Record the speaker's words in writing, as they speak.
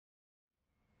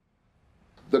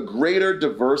the greater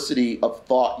diversity of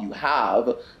thought you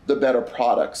have, the better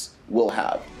products we'll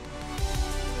have.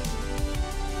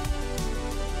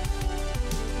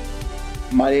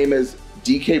 My name is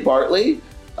DK Bartley,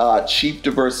 Chief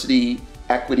Diversity,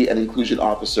 Equity, and Inclusion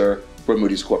Officer for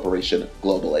Moody's Corporation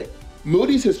globally.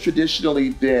 Moody's has traditionally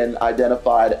been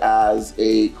identified as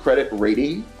a credit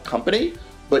rating company,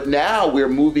 but now we're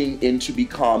moving into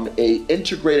become an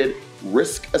integrated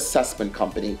risk assessment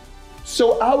company.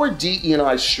 So our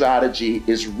DE&I strategy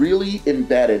is really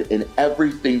embedded in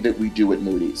everything that we do at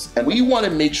Moody's. And we want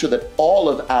to make sure that all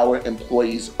of our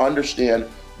employees understand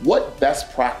what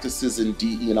best practices in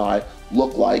DE&I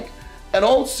look like, and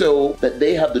also that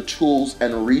they have the tools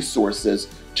and resources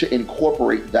to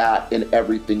incorporate that in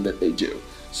everything that they do.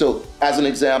 So as an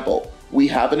example, we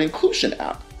have an inclusion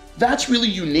app. That's really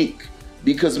unique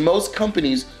because most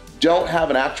companies don't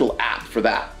have an actual app for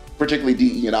that, particularly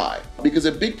DE&I. Because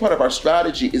a big part of our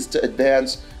strategy is to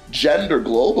advance gender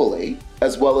globally,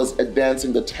 as well as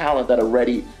advancing the talent that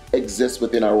already exists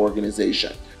within our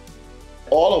organization.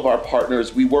 All of our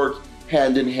partners, we work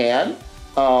hand in hand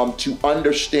to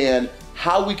understand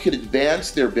how we could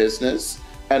advance their business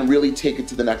and really take it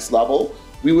to the next level.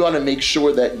 We want to make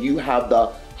sure that you have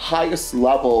the highest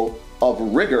level of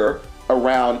rigor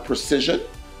around precision,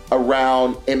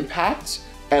 around impact,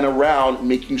 and around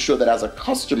making sure that as a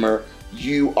customer,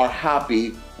 you are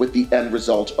happy with the end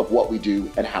result of what we do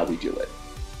and how we do it.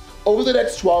 Over the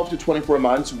next 12 to 24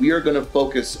 months, we are going to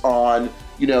focus on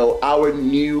our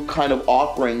new kind of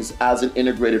offerings as an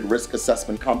integrated risk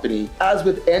assessment company. As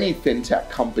with any fintech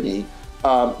company,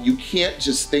 you can't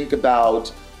just think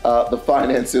about the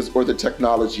finances or the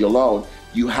technology alone.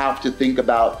 You have to think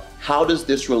about how does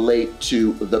this relate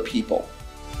to the people?